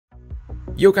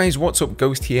Yo guys, what's up?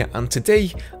 Ghost here, and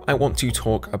today I want to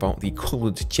talk about the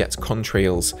coloured jet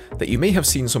contrails that you may have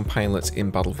seen some pilots in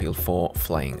Battlefield 4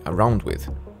 flying around with.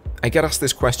 I get asked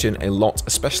this question a lot,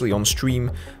 especially on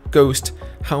stream. Ghost,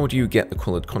 how do you get the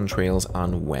coloured contrails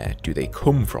and where do they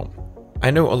come from? I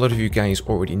know a lot of you guys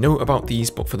already know about these,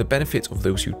 but for the benefit of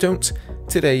those who don't,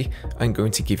 today I'm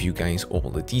going to give you guys all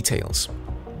the details.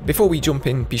 Before we jump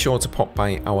in, be sure to pop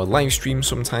by our live stream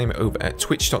sometime over at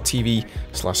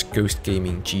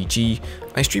twitch.tv/ghostgaminggg.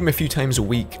 I stream a few times a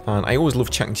week and I always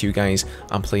love chatting to you guys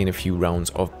and playing a few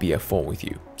rounds of BF4 with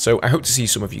you. So I hope to see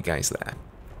some of you guys there.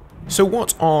 So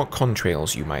what are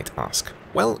contrails, you might ask?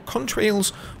 Well,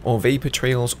 contrails or vapor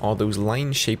trails are those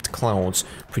line-shaped clouds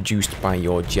produced by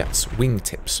your jet's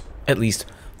wingtips. At least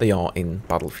they are in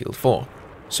Battlefield 4.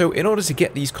 So in order to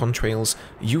get these contrails,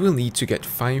 you will need to get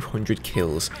 500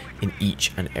 kills in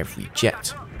each and every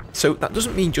jet. So that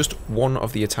doesn't mean just one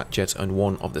of the attack jets and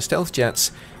one of the stealth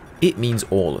jets, it means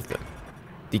all of them.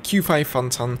 The Q5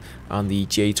 Fantan and the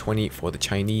J-20 for the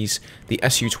Chinese, the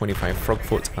Su-25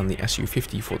 Frogfoot and the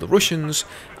Su-50 for the Russians,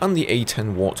 and the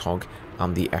A-10 Warthog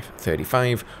and the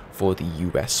F-35 for the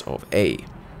US of A.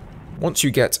 Once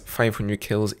you get 500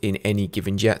 kills in any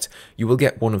given jet, you will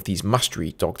get one of these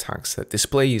mastery dog tags that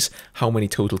displays how many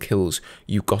total kills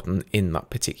you've gotten in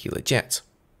that particular jet.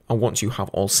 And once you have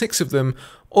all 6 of them,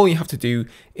 all you have to do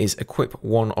is equip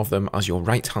one of them as your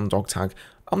right hand dog tag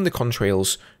and the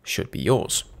contrails should be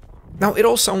yours. Now it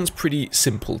all sounds pretty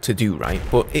simple to do, right?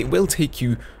 But it will take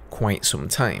you quite some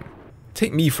time.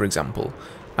 Take me for example.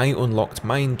 I unlocked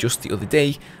mine just the other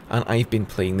day and I've been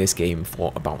playing this game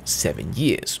for about 7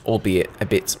 years, albeit a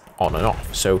bit on and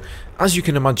off. So as you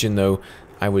can imagine though,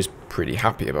 I was pretty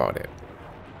happy about it.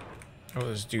 Oh,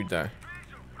 there's a dude there.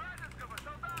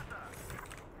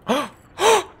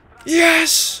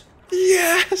 Yes!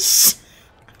 Yes!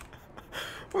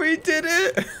 We did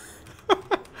it!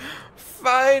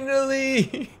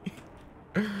 Finally!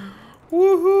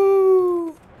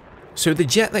 Woohoo! So the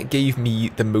jet that gave me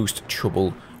the most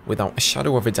trouble, without a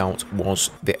shadow of a doubt,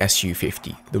 was the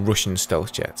Su-50, the Russian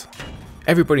stealth jet.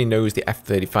 Everybody knows the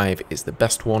F-35 is the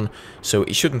best one, so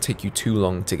it shouldn't take you too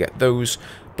long to get those,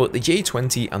 but the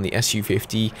J-20 and the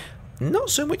Su-50, not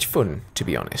so much fun, to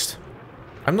be honest.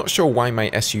 I'm not sure why my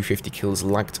Su-50 kills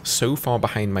lagged so far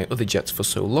behind my other jets for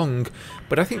so long,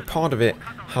 but I think part of it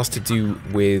has to do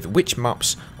with which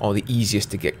maps are the easiest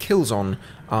to get kills on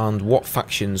and what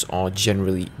factions are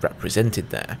generally represented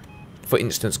there. For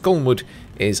instance, Golmud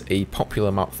is a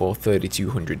popular map for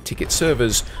 3200 ticket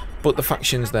servers, but the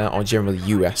factions there are generally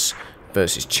US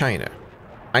versus China.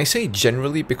 I say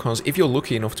generally because if you're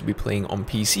lucky enough to be playing on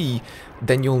PC,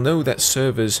 then you'll know that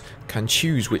servers can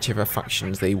choose whichever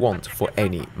factions they want for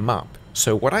any map.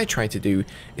 So what I tried to do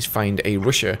is find a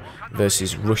Russia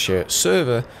versus Russia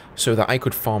server so that I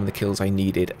could farm the kills I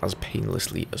needed as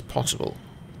painlessly as possible.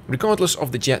 Regardless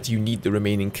of the jet you need the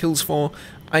remaining kills for,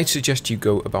 I'd suggest you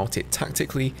go about it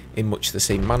tactically in much the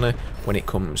same manner when it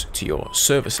comes to your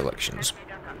server selections.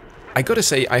 I gotta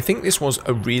say, I think this was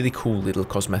a really cool little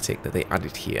cosmetic that they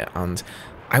added here, and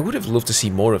I would have loved to see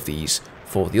more of these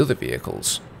for the other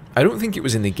vehicles. I don't think it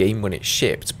was in the game when it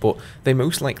shipped, but they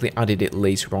most likely added it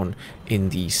later on in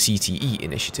the CTE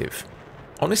initiative.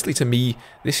 Honestly, to me,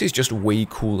 this is just way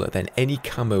cooler than any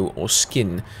camo or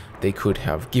skin they could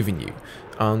have given you.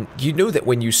 And you know that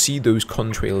when you see those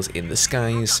contrails in the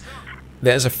skies,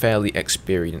 there's a fairly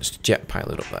experienced jet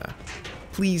pilot up there.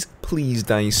 Please, please,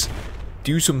 DICE,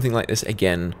 do something like this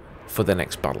again for the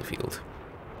next Battlefield.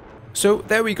 So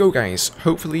there we go guys,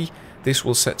 hopefully this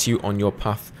will set you on your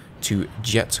path to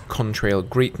jet contrail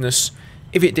greatness.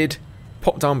 If it did,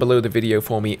 pop down below the video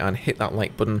for me and hit that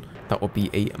like button, that would be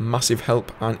a massive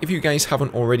help, and if you guys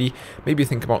haven't already, maybe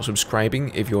think about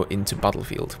subscribing if you're into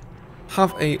Battlefield.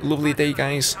 Have a lovely day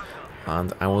guys,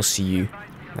 and I will see you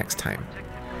next time.